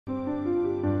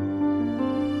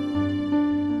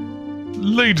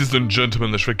Ladies and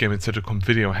gentlemen, this RedGaming.com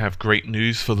video, I have great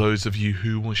news for those of you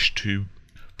who wish to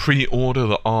pre-order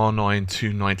the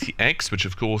R9-290X, which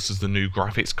of course is the new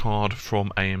graphics card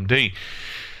from AMD.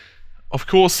 Of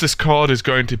course, this card is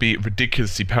going to be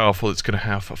ridiculously powerful. It's going to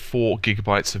have 4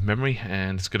 GB of memory,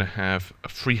 and it's going to have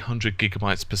 300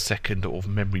 GB per second of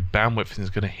memory bandwidth, and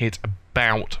it's going to hit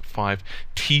about 5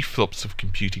 TFLOPS of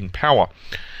computing power.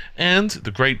 And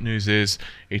the great news is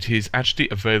it is actually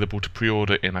available to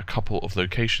pre-order in a couple of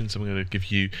locations. I'm going to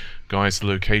give you guys the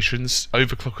locations.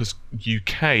 Overclockers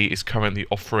UK is currently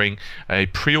offering a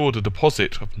pre-order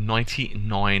deposit of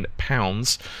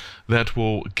 £99 that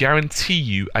will guarantee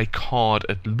you a card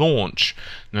at launch.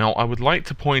 Now, I would like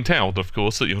to point out, of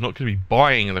course, that you're not going to be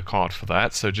buying the card for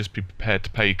that, so just be prepared to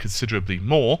pay considerably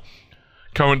more.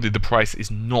 Currently, the price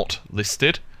is not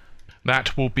listed.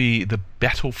 That will be the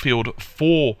Battlefield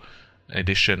 4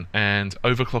 edition, and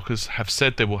Overclockers have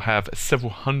said they will have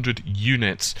several hundred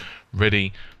units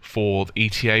ready for the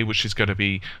ETA, which is going to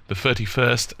be the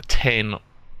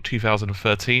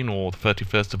 31st/10/2013 or the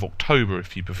 31st of October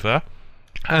if you prefer.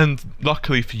 And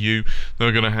luckily for you,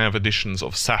 they're going to have editions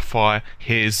of Sapphire,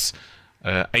 His,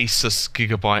 Asus,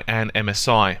 Gigabyte and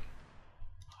MSI.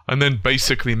 And then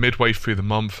basically midway through the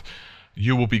month,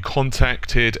 you will be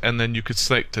contacted, and then you could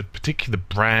select a particular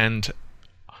brand,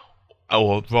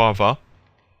 or rather,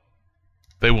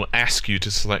 they will ask you to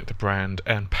select a brand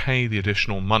and pay the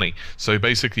additional money. So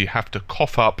basically you have to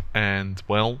cough up and,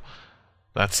 well,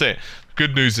 that's it.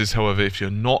 Good news is, however, if you're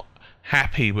not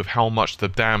happy with how much the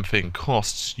damn thing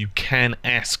costs, you can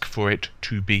ask for it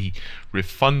to be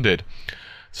refunded.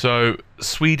 So,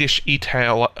 Swedish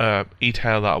e-tailer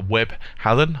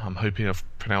Webhallen, I'm hoping I've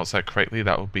pronounced that correctly,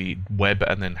 that would be Web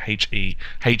and then H-A-L-L-E-N,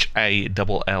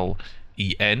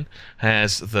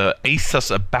 has the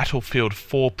Asus Battlefield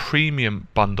 4 Premium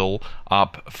bundle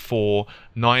up for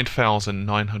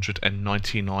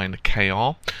 9,999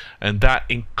 KR, and that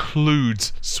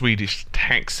includes Swedish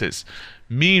taxes.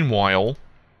 Meanwhile,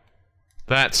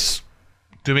 that's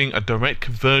doing a direct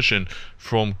conversion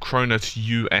from krona to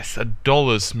US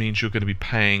dollars means you're going to be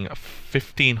paying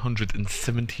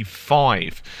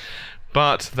 1,575,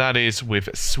 but that is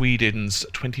with Sweden's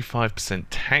 25%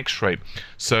 tax rate,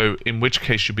 so in which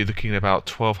case you'll be looking at about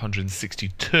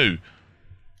 1,262.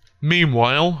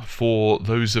 Meanwhile, for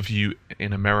those of you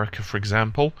in America, for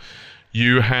example,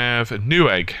 you have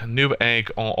Newegg.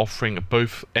 Newegg are offering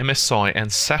both MSI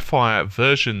and Sapphire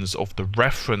versions of the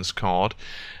reference card,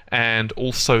 and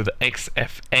also the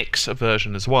XFX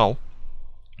version as well.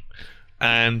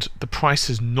 And the price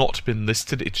has not been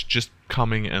listed, it's just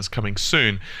coming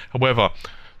soon. However,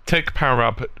 Tech Power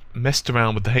Up messed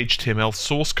around with the HTML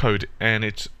source code, and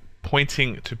it's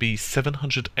pointing to be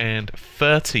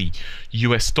 730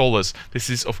 US dollars. This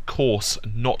is, of course,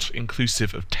 not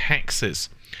inclusive of taxes.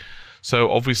 So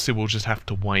obviously we'll just have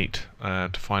to wait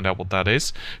to find out what that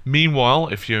is. Meanwhile,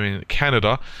 if you're in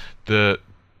Canada, the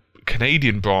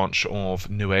Canadian branch of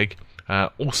Newegg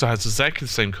also has exactly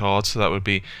the same card, so that would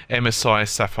be MSI,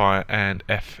 Sapphire and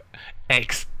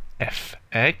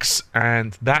XFX,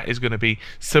 and that is going to be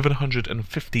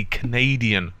 750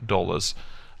 Canadian dollars.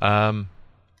 But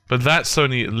that's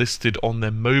only listed on their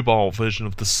mobile version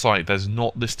of the site. That's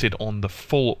not listed on the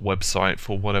full website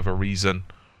for whatever reason.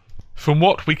 From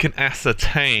what we can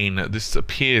ascertain, this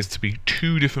appears to be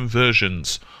 2 different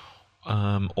versions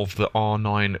of the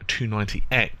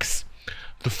R9-290X.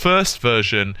 The first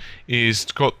version is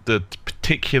got the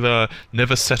particular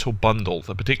Never Settle bundle,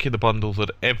 the particular bundle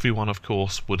that everyone, of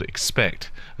course, would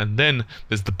expect. And then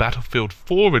there's the Battlefield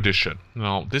 4 edition.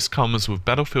 Now, this comes with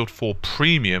Battlefield 4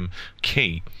 Premium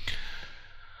key.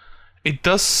 It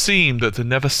does seem that the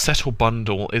Never Settle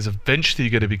bundle is eventually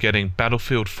going to be getting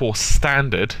Battlefield 4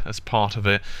 Standard as part of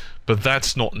it, but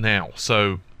that's not now,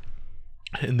 so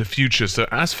in the future. So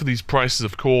as for these prices,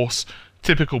 of course,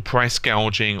 typical price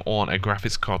gouging on a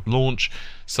graphics card launch.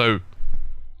 So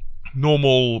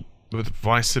normal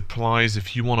advice applies.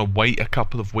 If you want to wait a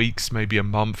couple of weeks, maybe a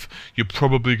month, you're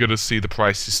probably going to see the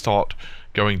prices start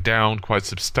going down quite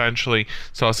substantially.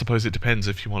 So I suppose it depends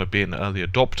if you want to be an early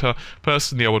adopter.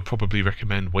 Personally, I would probably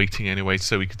recommend waiting anyway,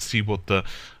 so we can see what the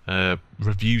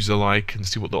reviews are like and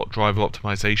see what the driver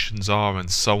optimizations are and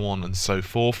so on and so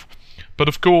forth. But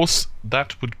of course,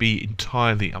 that would be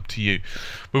entirely up to you.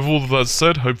 With all of that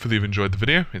said, hopefully you've enjoyed the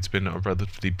video. It's been a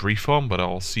relatively brief one, but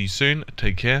I'll see you soon.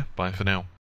 Take care. Bye for now.